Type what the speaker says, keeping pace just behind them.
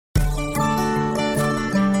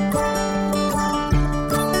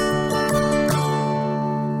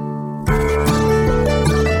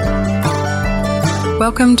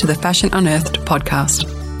Welcome to the Fashion Unearthed podcast.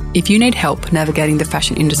 If you need help navigating the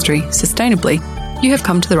fashion industry sustainably, you have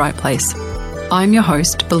come to the right place. I'm your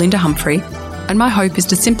host, Belinda Humphrey, and my hope is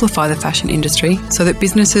to simplify the fashion industry so that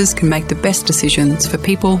businesses can make the best decisions for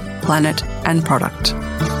people, planet, and product.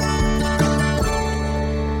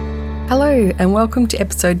 Hello, and welcome to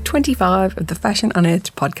episode 25 of the Fashion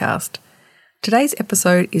Unearthed podcast. Today's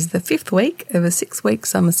episode is the 5th week of a 6-week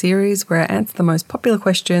summer series where I answer the most popular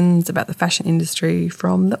questions about the fashion industry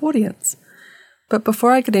from the audience. But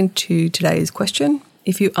before I get into today's question,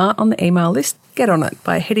 if you aren't on the email list, get on it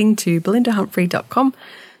by heading to belindahumphrey.com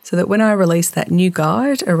so that when I release that new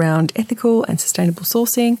guide around ethical and sustainable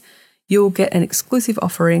sourcing, you'll get an exclusive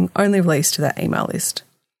offering only released to that email list.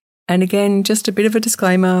 And again, just a bit of a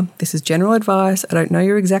disclaimer, this is general advice. I don't know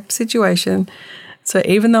your exact situation. So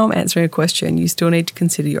even though I'm answering a question, you still need to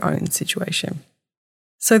consider your own situation.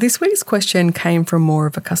 So this week's question came from more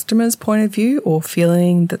of a customer's point of view or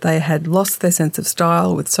feeling that they had lost their sense of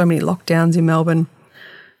style with so many lockdowns in Melbourne.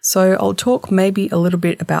 So I'll talk maybe a little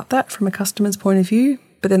bit about that from a customer's point of view,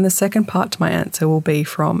 but then the second part to my answer will be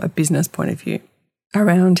from a business point of view,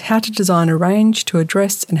 around how to design a range to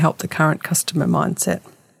address and help the current customer mindset.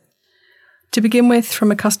 To begin with,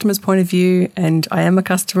 from a customer's point of view, and I am a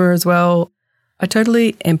customer as well, I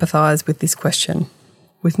totally empathise with this question.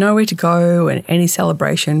 With nowhere to go and any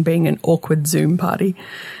celebration being an awkward Zoom party,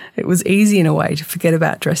 it was easy in a way to forget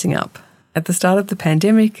about dressing up. At the start of the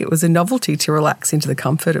pandemic, it was a novelty to relax into the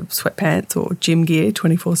comfort of sweatpants or gym gear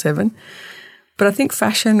 24/7. But I think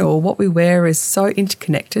fashion or what we wear is so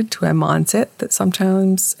interconnected to our mindset that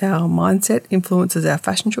sometimes our mindset influences our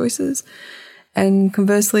fashion choices, and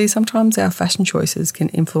conversely, sometimes our fashion choices can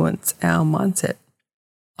influence our mindset.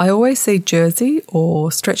 I always see jersey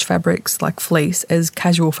or stretch fabrics like fleece as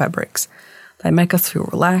casual fabrics. They make us feel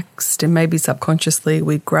relaxed, and maybe subconsciously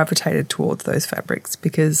we gravitated towards those fabrics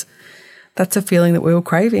because that's a feeling that we were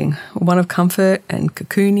craving, one of comfort and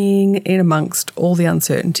cocooning in amongst all the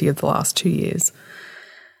uncertainty of the last 2 years.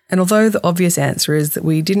 And although the obvious answer is that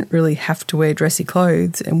we didn't really have to wear dressy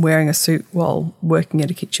clothes and wearing a suit while working at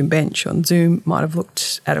a kitchen bench on Zoom might have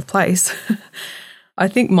looked out of place, I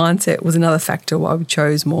think mindset was another factor why we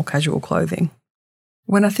chose more casual clothing.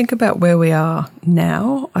 When I think about where we are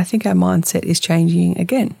now, I think our mindset is changing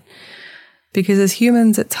again. Because as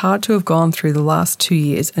humans, it's hard to have gone through the last 2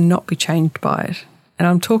 years and not be changed by it. And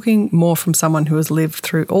I'm talking more from someone who has lived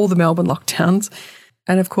through all the Melbourne lockdowns.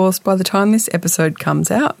 And of course, by the time this episode comes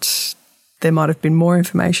out, there might have been more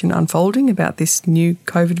information unfolding about this new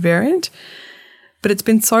COVID variant. But it's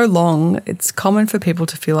been so long, it's common for people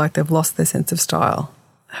to feel like they've lost their sense of style.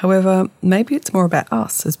 However, maybe it's more about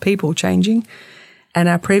us as people changing and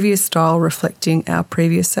our previous style reflecting our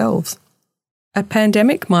previous selves. A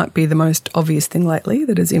pandemic might be the most obvious thing lately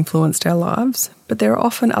that has influenced our lives, but there are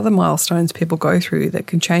often other milestones people go through that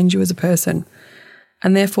can change you as a person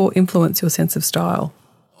and therefore influence your sense of style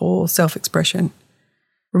or self-expression.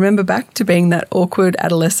 Remember back to being that awkward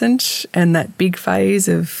adolescent and that big phase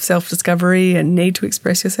of self-discovery and need to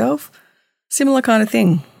express yourself? Similar kind of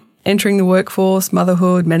thing. Entering the workforce,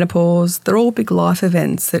 motherhood, menopause, they're all big life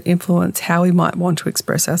events that influence how we might want to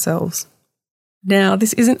express ourselves. Now,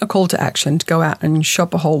 this isn't a call to action to go out and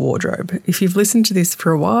shop a whole wardrobe. If you've listened to this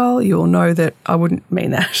for a while, you'll know that I wouldn't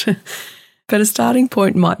mean that. But a starting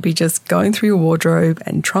point might be just going through your wardrobe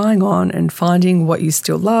and trying on and finding what you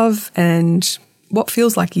still love and what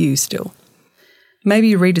feels like you still.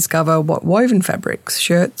 Maybe rediscover what woven fabrics,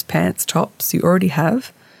 shirts, pants, tops you already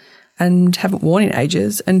have and haven't worn in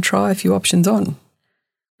ages and try a few options on.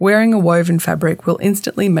 Wearing a woven fabric will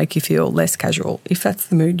instantly make you feel less casual if that's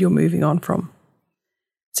the mood you're moving on from.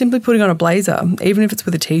 Simply putting on a blazer, even if it's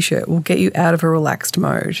with a t-shirt, will get you out of a relaxed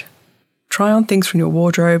mode. Try on things from your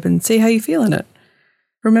wardrobe and see how you feel in it.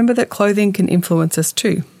 Remember that clothing can influence us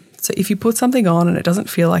too. So if you put something on and it doesn't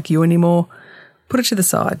feel like you anymore, put it to the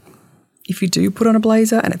side. If you do put on a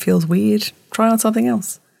blazer and it feels weird, try on something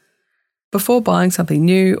else. Before buying something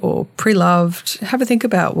new or pre-loved, have a think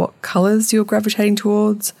about what colours you're gravitating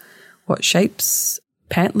towards, what shapes,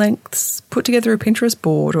 pant lengths, put together a Pinterest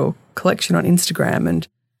board or collection on Instagram and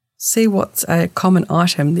see what's a common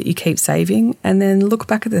item that you keep saving, and then look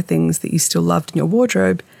back at the things that you still loved in your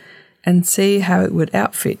wardrobe and see how it would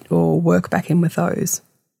outfit or work back in with those.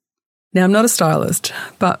 Now, I'm not a stylist,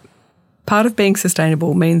 but part of being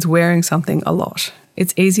sustainable means wearing something a lot.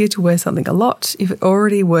 It's easier to wear something a lot if it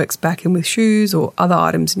already works back in with shoes or other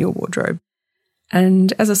items in your wardrobe.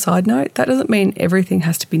 And as a side note, that doesn't mean everything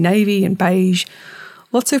has to be navy and beige.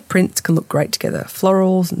 Lots of prints can look great together.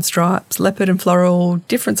 Florals and stripes, leopard and floral,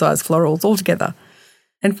 different size florals all together.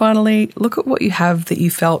 And finally, look at what you have that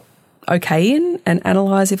you felt okay in and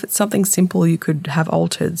analyse if it's something simple you could have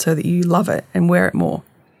altered so that you love it and wear it more.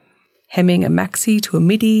 Hemming a maxi to a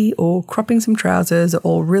midi or cropping some trousers are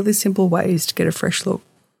all really simple ways to get a fresh look.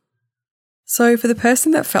 So for the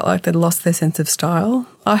person that felt like they'd lost their sense of style,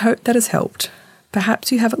 I hope that has helped.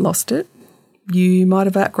 Perhaps you haven't lost it. You might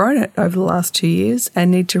have outgrown it over the last 2 years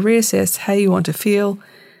and need to reassess how you want to feel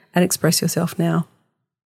and express yourself now.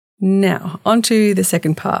 Now, onto the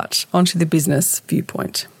second part, onto the business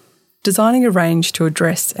viewpoint. Designing a range to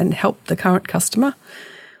address and help the current customer,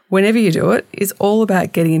 whenever you do it, is all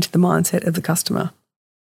about getting into the mindset of the customer.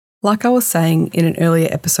 Like I was saying in an earlier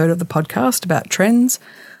episode of the podcast about trends,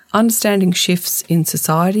 understanding shifts in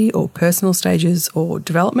society or personal stages or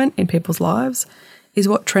development in people's lives is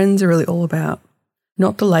what trends are really all about,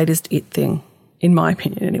 not the latest it thing, in my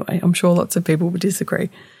opinion anyway. I'm sure lots of people would disagree.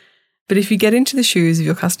 But if you get into the shoes of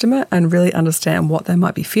your customer and really understand what they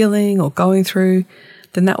might be feeling or going through,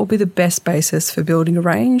 then that will be the best basis for building a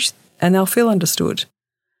range and they'll feel understood.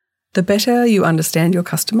 The better you understand your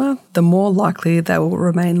customer, the more likely they will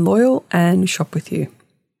remain loyal and shop with you.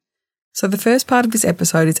 So the first part of this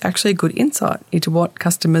episode is actually a good insight into what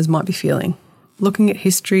customers might be feeling. Looking at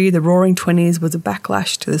history, the Roaring '20s was a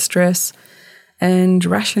backlash to the stress and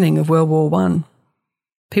rationing of World War I.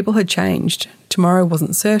 People had changed, tomorrow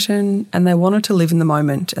wasn't certain, and they wanted to live in the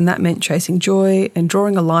moment, and that meant chasing joy and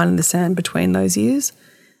drawing a line in the sand between those years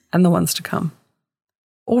and the ones to come.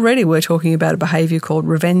 Already we're talking about a behaviour called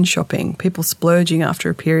revenge shopping, people splurging after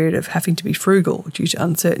a period of having to be frugal due to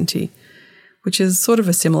uncertainty, which is sort of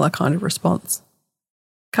a similar kind of response.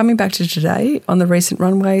 Coming back to today, on the recent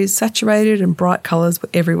runways, saturated and bright colours were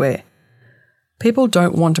everywhere. People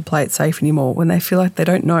don't want to play it safe anymore when they feel like they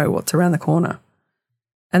don't know what's around the corner.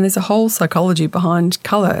 And there's a whole psychology behind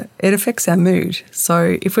colour. It affects our mood.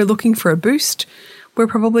 So if we're looking for a boost, we're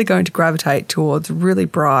probably going to gravitate towards really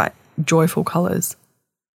bright, joyful colours.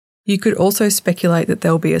 You could also speculate that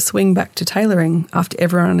there'll be a swing back to tailoring after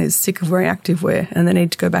everyone is sick of wearing activewear and they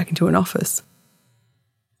need to go back into an office.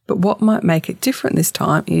 But what might make it different this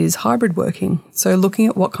time is hybrid working. So looking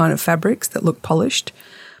at what kind of fabrics that look polished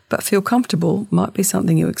but feel comfortable might be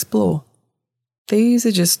something you explore. These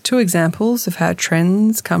are just two examples of how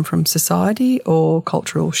trends come from society or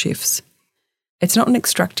cultural shifts. It's not an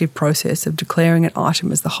extractive process of declaring an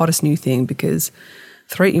item as the hottest new thing because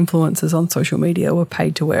 3 influencers on social media were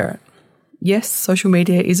paid to wear it. Yes, social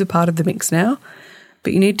media is a part of the mix now,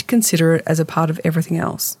 but you need to consider it as a part of everything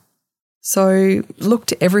else. So look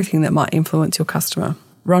to everything that might influence your customer.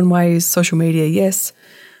 Runways, social media, yes,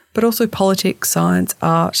 but also politics, science,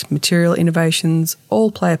 art, material innovations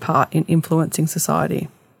all play a part in influencing society.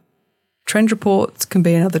 Trend reports can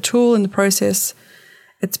be another tool in the process.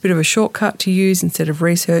 It's a bit of a shortcut to use instead of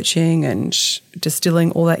researching and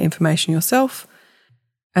distilling all that information yourself.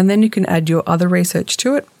 And then you can add your other research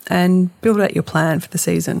to it and build out your plan for the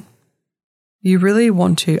season. You really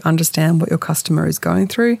want to understand what your customer is going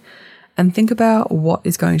through and think about what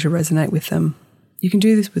is going to resonate with them. You can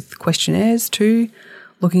do this with questionnaires too,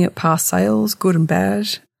 looking at past sales, good and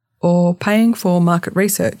bad, or paying for market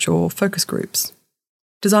research or focus groups.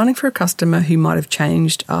 Designing for a customer who might have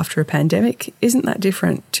changed after a pandemic isn't that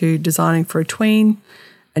different to designing for a tween,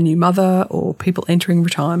 a new mother, or people entering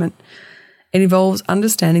retirement. It involves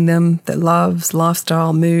understanding them, their loves,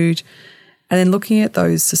 lifestyle, mood, and then looking at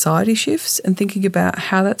those society shifts and thinking about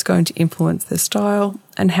how that's going to influence their style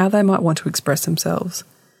and how they might want to express themselves.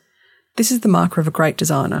 This is the marker of a great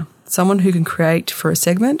designer, someone who can create for a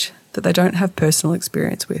segment that they don't have personal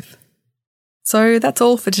experience with. So that's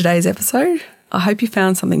all for today's episode. I hope you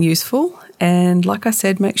found something useful, and like I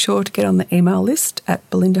said, make sure to get on the email list at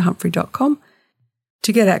belindahumphrey.com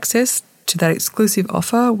to get access to that exclusive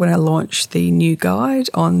offer when I launch the new guide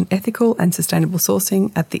on ethical and sustainable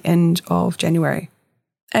sourcing at the end of January.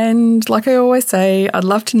 And like I always say, I'd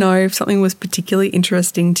love to know if something was particularly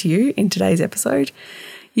interesting to you in today's episode.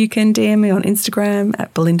 You can DM me on Instagram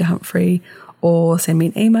at belindahumphrey or send me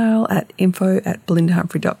an email at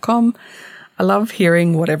info@belindahumphrey.com. I love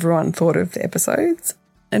hearing what everyone thought of the episodes.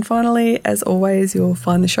 And finally, as always, you'll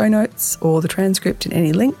find the show notes or the transcript and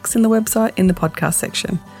any links in the website in the podcast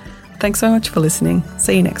section. Thanks so much for listening.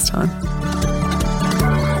 See you next time.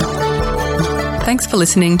 Thanks for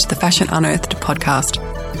listening to the Fashion Unearthed podcast.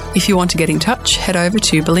 If you want to get in touch, head over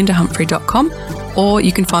to belindahumphrey.com or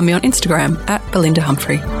you can find me on Instagram at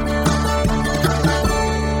belindahumphrey.